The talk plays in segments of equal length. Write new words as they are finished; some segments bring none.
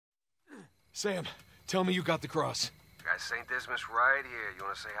Sam, tell me you got the cross. Got St. Dismas right here. You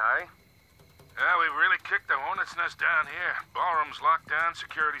wanna say hi? Yeah, we've really kicked the hornet's nest down here. Ballroom's locked down,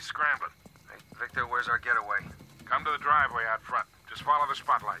 security's scrambling. Hey, Victor, where's our getaway? Come to the driveway out front. Just follow the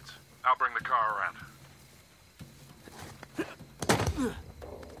spotlights. I'll bring the car around.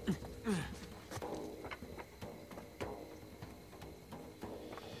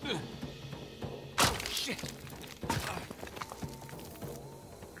 Shit!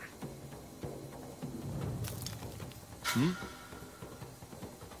 Hmm?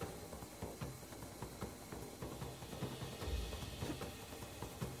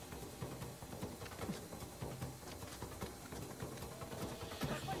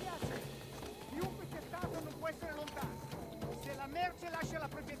 Chiunque sia stato non può essere lontano. Se la merce lascia la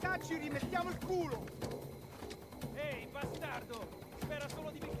proprietà, ci rimettiamo il culo. Ehi, bastardo! Spera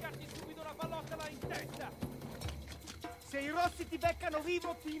solo di beccarti subito una pallottola in testa! Se i rossi ti beccano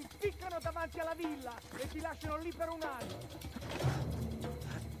vivo, ti impiccano davanti alla villa e ti lasciano lì per un anno.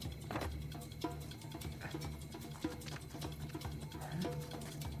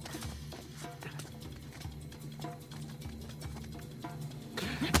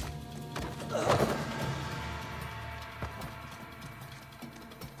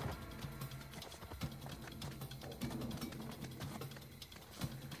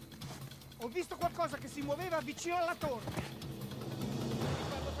 Ho visto qualcosa che si muoveva vicino alla torre. Devi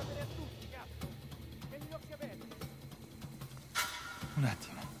farlo sapere a tutti, cazzo. E gli occhi aperti. Un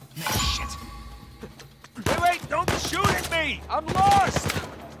attimo. Shit! Hey, wait! Don't shoot at me! I'm lost!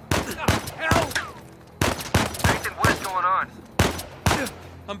 Hell! Nathan, what is going on?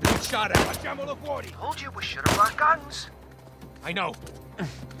 I'm being shot at. Facciamolo fuori! Told you we should have brought guns. I know.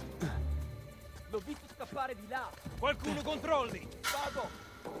 L'ho visto scappare di là. Qualcuno controlli! Vado.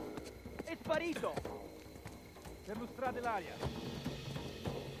 È sparito. Perlustrate l'aria.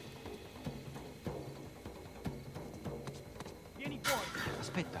 Vieni fuori.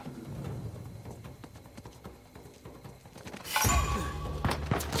 Aspetta.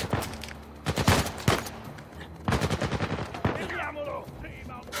 Vediamolo!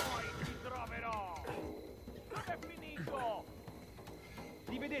 Prima o poi ti troverò! Non è finito!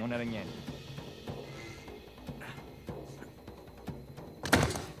 Rivedete! Non era niente.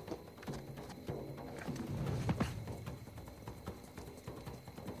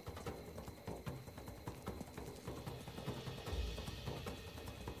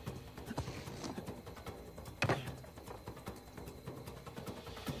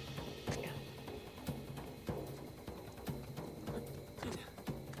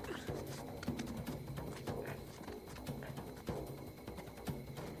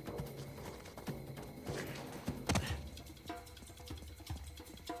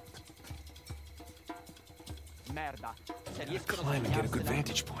 Merda, se riescono Climb a and get a good tagliarsela,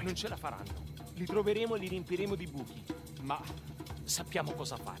 vantage point. non ce la faranno. Li troveremo e li riempiremo di buchi. Ma sappiamo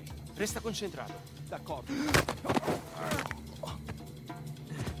cosa fare. Resta concentrato. D'accordo.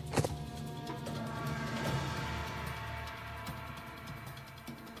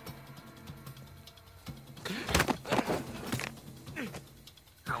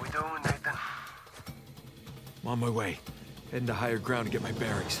 How we doing, Nathan? I'm on my way. Heading to higher ground to get my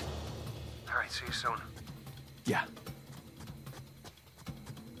bearings. All right, see you soon. Yeah.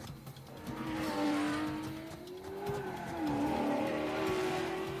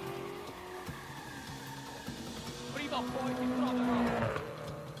 Prima o poi ti troverò.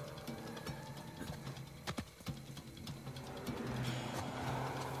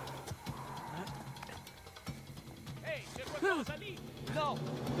 Ehi, c'è qualcosa lì? No,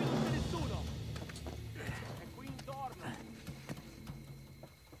 qui non c'è nessuno. È qui intorno.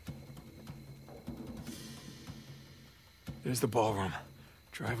 There's the ballroom.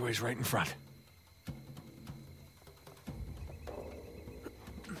 Driveway's right in front.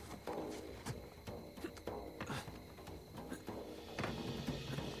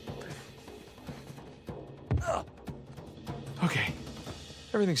 Okay.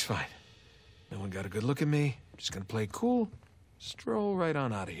 Everything's fine. No one got a good look at me. Just gonna play cool. Stroll right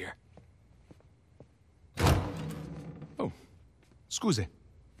on out of here. Oh. Scusi.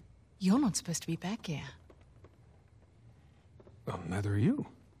 You're not supposed to be back here. Well, neither are you.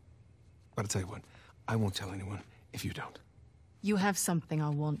 But I'll tell you what, I won't tell anyone if you don't. You have something I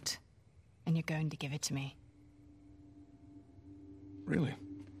want, and you're going to give it to me. Really?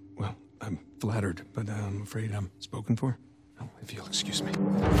 Well, I'm flattered, but I'm afraid I'm spoken for. Oh, if you'll excuse me.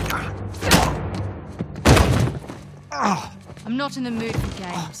 I'm not in the mood for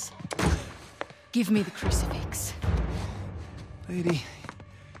games. Give me the crucifix. Lady,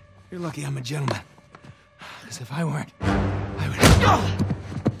 you're lucky I'm a gentleman. Because if I weren't, I would...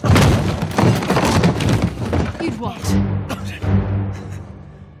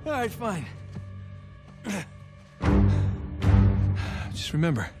 right, fine. Just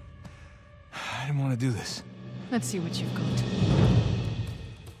remember, I didn't want to do this. Let's see what you've got.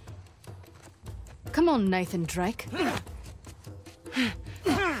 Come on, Nathan Drake.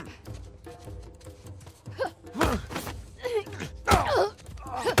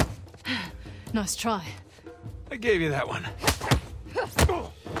 Nice try. I gave you that one.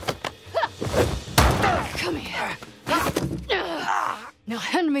 Come here. Now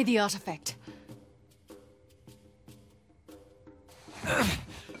hand me the artifact.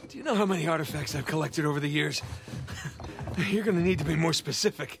 Do you know how many artifacts I've collected over the years? You're gonna need to be more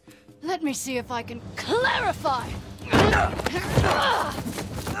specific. Let me see if I can clarify.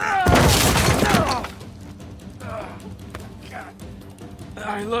 All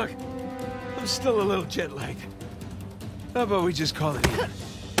right, look. I'm still a little jet-lagged. How about we just call it even?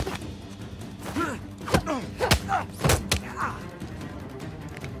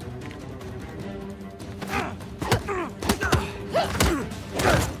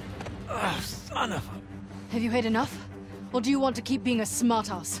 Oh, son of a... Have you had enough? Or do you want to keep being a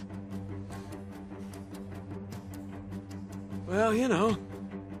smartass? Well, you know,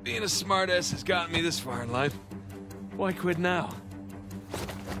 being a smartass has gotten me this far in life. Why quit now?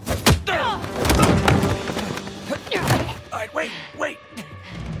 All right, wait!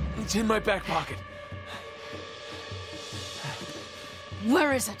 It's in my back pocket.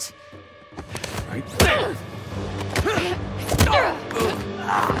 Where is it? Right there!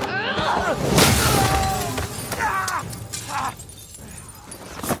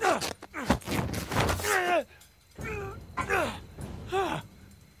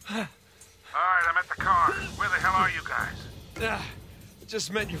 Alright, I'm at the car. Where the hell are you guys?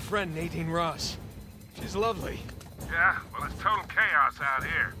 Just met your friend, Nadine Ross. She's lovely. Yeah? Well, it's total chaos out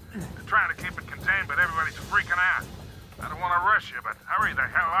here. They're trying to keep it contained, but everybody's freaking out. I don't want to rush you, but hurry the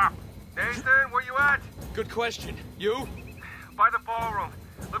hell up. Nathan, where you at? Good question. You? By the ballroom.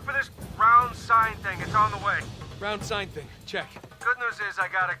 Look for this round sign thing. It's on the way. Round sign thing. Check. Good news is I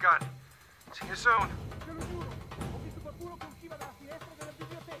got a gun. See you soon. Te lo giuro, ho visto qualcuno che usciva dalla finestra della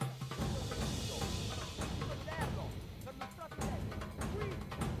biblioteca. L'interno, per lo stato di qui,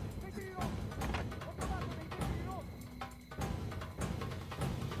 vetri rossi. Ho trovato dei vetri rossi.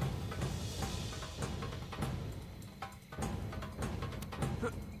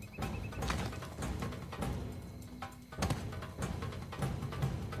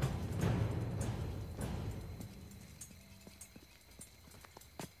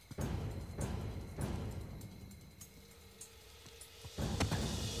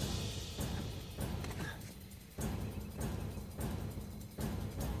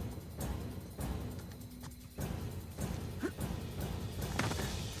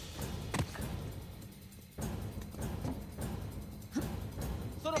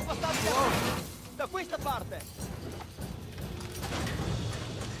 Sono passati da questa parte.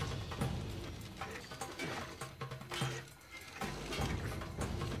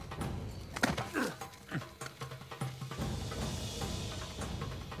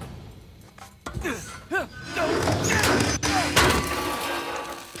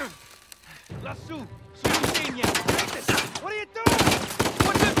 Lassù, sull'insegna. What are you doing?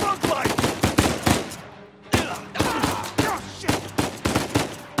 What's it look like? Oh, shit!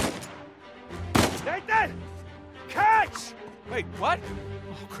 Nathan! Catch! Wait, what?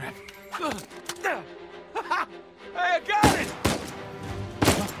 Oh, crap. Hey, I got it!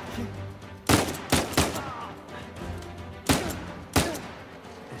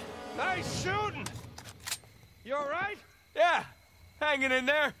 Nice shooting! You alright? Yeah, hanging in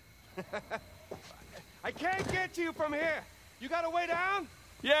there. I can't get to you from here. You got a way down?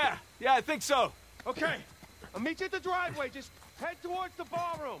 Yeah, I think so. Okay. I'll meet you at the driveway. Just head towards the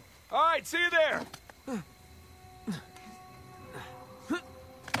ballroom. All right, see you there.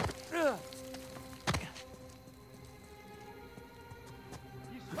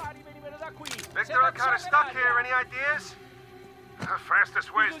 Gli spari venivano da qui. Victor, I'm kind of stuck here. Any ideas? The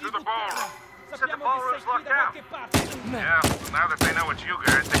fastest way is through the ballroom. Said the ballroom's locked out. Yeah, well, now that they know it's you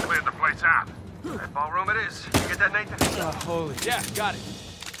guys, they cleared the place out. That ballroom it is. You get that, Nathan? Holy. Yeah, got it.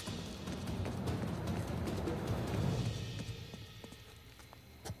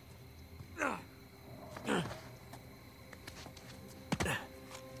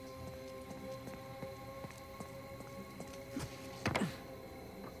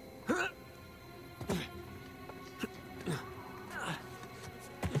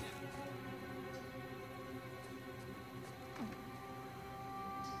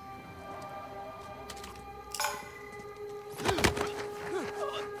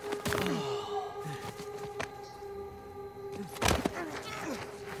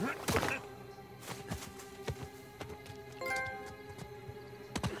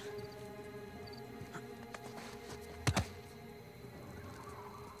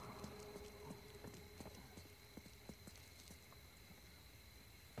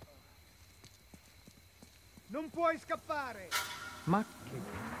 Non puoi scappare! Ma che...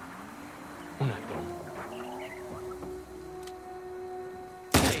 Un attimo.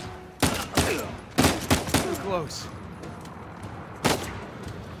 Hey! Too close.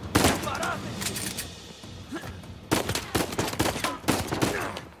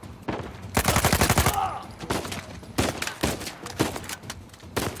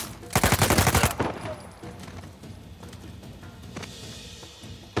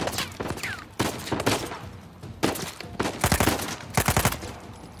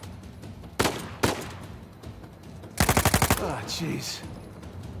 Ah, jeez.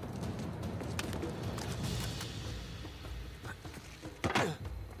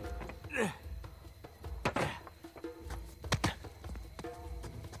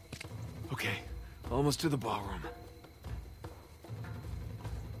 Okay, almost to the ballroom.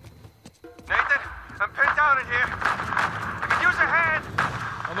 Nathan, I'm pinned down in here. I could use a hand.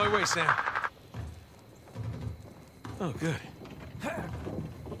 On my way, Sam. Oh, good.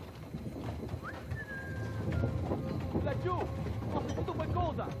 Laggiù! Ho sentito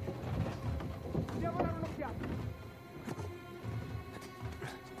qualcosa! Andiamo a dare un'occhiata!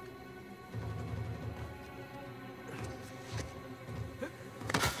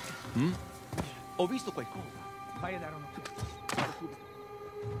 Ho visto qualcosa. Vai a dare un'occhiata. Vado subito.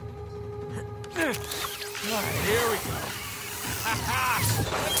 Alright, here we go.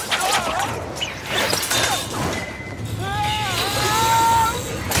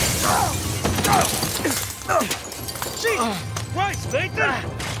 Jesus Christ, Nathan!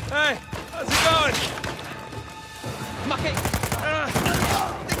 Hey, how's it going? Ma che... I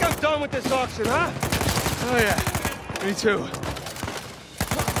think I'm done with this auction, huh? Oh yeah, me too.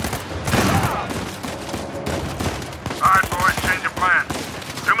 All right, boys, change of plan.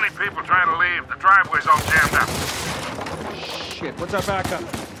 Too many people trying to leave. The driveway's all jammed up. Shit, what's our backup?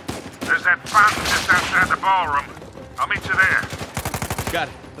 There's that fountain just outside the ballroom. I'll meet you there. Got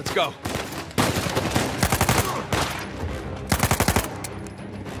it. Let's go.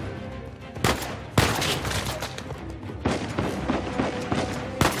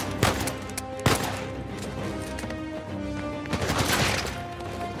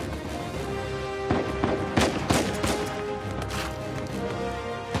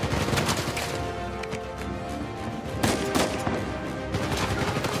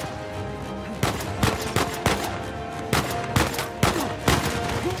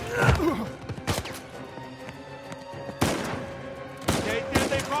 Nathan,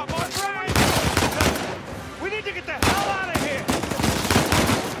 they brought more train! We need to get the hell out of here!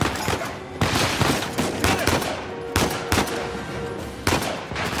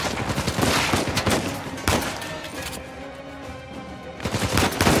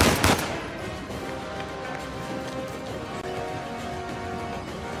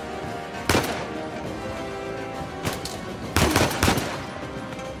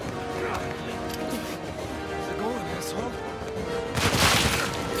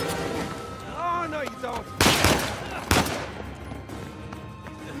 Oh, no, you don't.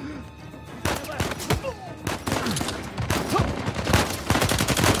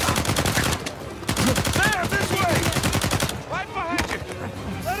 There, this way! Right behind you!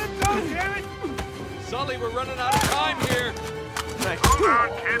 Let him go, damn it! Sully, we're running out of time here. Thanks. Hold on,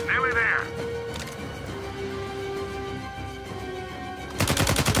 kid. Nearly there.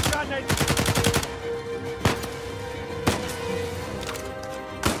 Good shot, Nathan.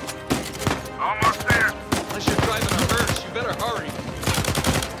 Almost there. Unless you're driving a hearse, you better hurry.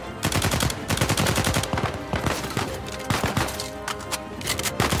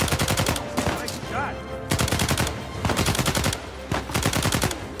 Nice shot.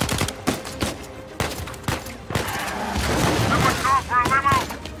 Someone call for a limo.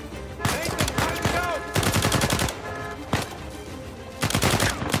 Nathan, let him go!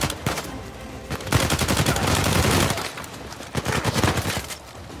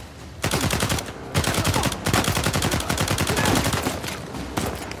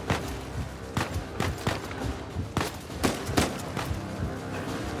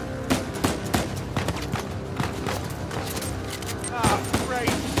 Ah, great.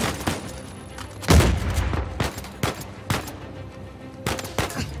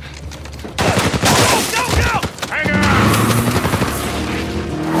 Hang on!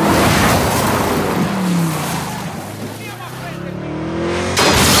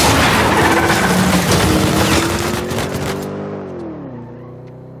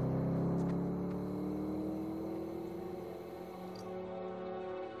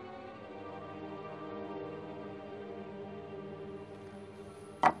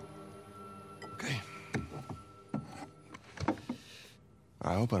 Okay.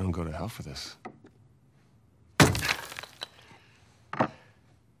 I hope I don't go to hell for this.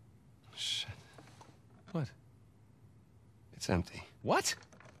 It's empty. What?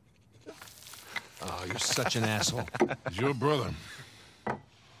 Oh, you're such an asshole. He's your brother.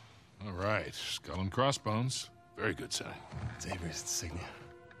 All right, skull and crossbones. Very good sign. It's Avery's insignia.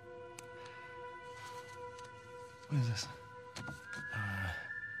 What is this?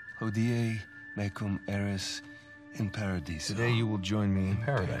 Hodie mecum eris in paradiso. Today you will join me in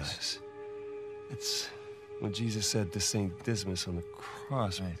paradise. It's what Jesus said to St. Dismas on the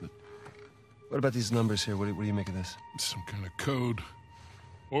cross. Right. But what about these numbers here? What do you make of this? Some kind of code.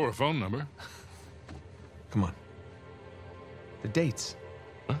 Or a phone number. Come on. The dates.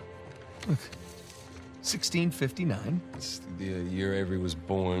 Huh? Look. 1659. It's the year Avery was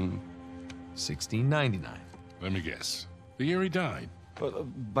born. 1699. Let me guess. The year he died. Well,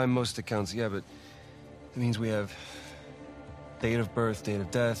 by most accounts, yeah, but it means we have date of birth, date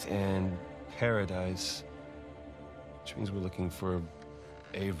of death, and paradise. Which means we're looking for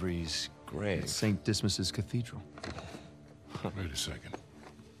Avery's grave. St. Dismas's cathedral. Wait a second.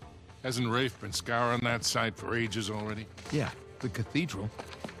 Hasn't Rafe been scouring that site for ages already? Yeah, the cathedral.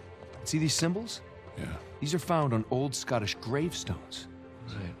 See these symbols? Yeah. These are found on old Scottish gravestones.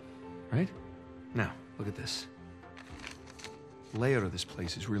 Right. Right? Now, look at this. The layout of this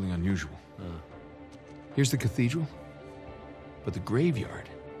place is really unusual. Here's the cathedral, but the graveyard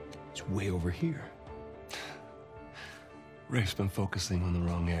is way over here. Rafe's been focusing on the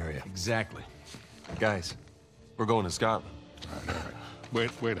wrong area. Exactly. Guys, we're going to Scotland. All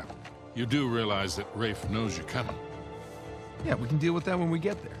right. Wait up. You do realize that Rafe knows you're coming. Yeah, we can deal with that when we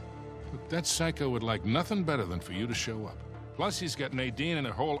get there. But that psycho would like nothing better than for you to show up. Plus, he's got Nadine and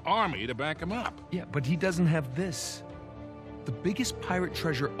a whole army to back him up. Yeah, but he doesn't have this. The biggest pirate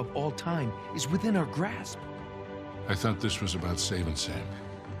treasure of all time is within our grasp. I thought this was about saving Sam.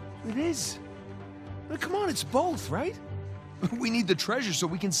 It is. Well, come on, it's both, right? We need the treasure so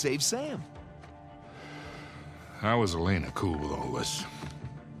we can save Sam. How is Elena cool with all this?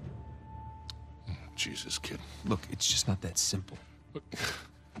 Jesus, kid. Look, it's just not that simple. Look,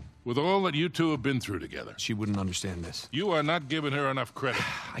 with all that you two have been through together, She wouldn't understand this. you are not giving her enough credit.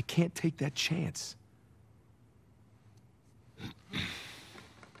 I can't take that chance.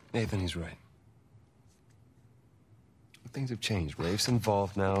 Nathan, he's right. Things have changed. Rafe's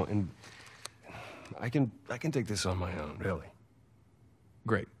involved now, and I can take this on my own, really.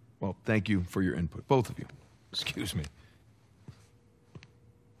 Great. Well, thank you for your input, both of you. Excuse me.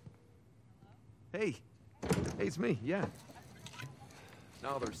 Hey. Hey, it's me, yeah.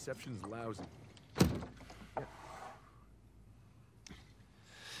 No, the reception's lousy.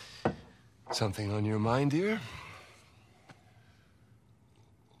 Something on your mind, dear?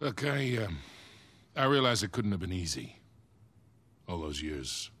 Look, I realize it couldn't have been easy. All those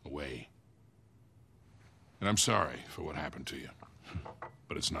years away. And I'm sorry for what happened to you.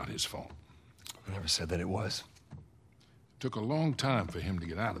 But it's not his fault. I never said that it was. It took a long time for him to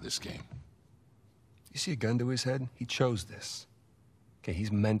get out of this game. You see a gun to his head? He chose this. Okay,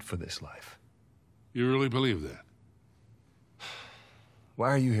 he's meant for this life. You really believe that? Why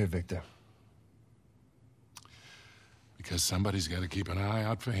are you here, Victor? Because somebody's got to keep an eye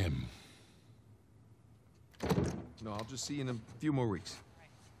out for him. No, I'll just see you in a few more weeks.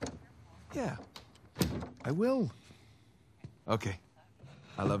 Yeah, I will. Okay.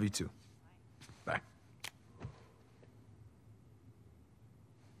 I love you too. Bye.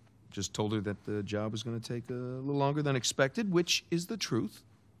 Just told her that the job was going to take a little longer than expected, which is the truth.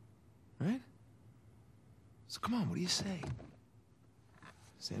 Right? So come on, what do you say?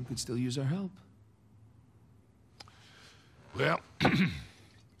 Sam could still use our help. Well, I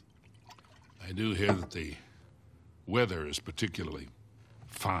do hear that the weather is particularly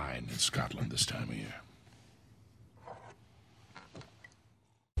fine in Scotland this time of year.